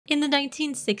In the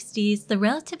 1960s, the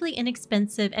relatively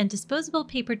inexpensive and disposable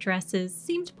paper dresses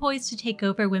seemed poised to take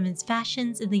over women's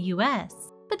fashions in the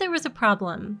US. But there was a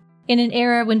problem. In an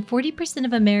era when 40%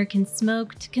 of Americans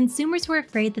smoked, consumers were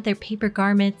afraid that their paper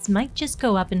garments might just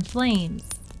go up in flames.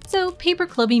 So paper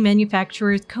clothing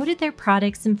manufacturers coated their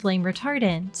products in flame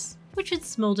retardant, which would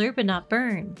smolder but not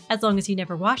burn, as long as you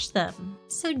never washed them.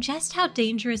 So just how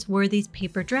dangerous were these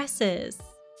paper dresses?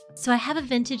 So I have a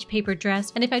vintage paper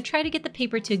dress, and if I try to get the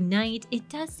paper to ignite, it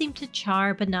does seem to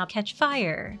char but not catch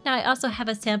fire. Now I also have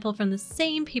a sample from the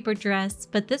same paper dress,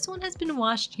 but this one has been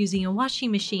washed using a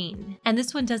washing machine. And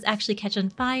this one does actually catch on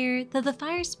fire, though the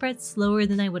fire spreads slower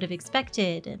than I would have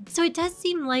expected. So it does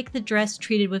seem like the dress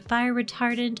treated with fire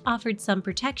retardant offered some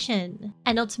protection.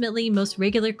 And ultimately, most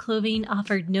regular clothing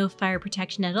offered no fire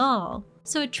protection at all.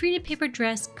 So a treated paper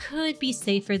dress could be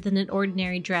safer than an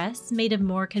ordinary dress made of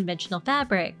more conventional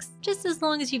fabrics, just as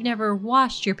long as you've never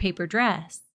washed your paper dress.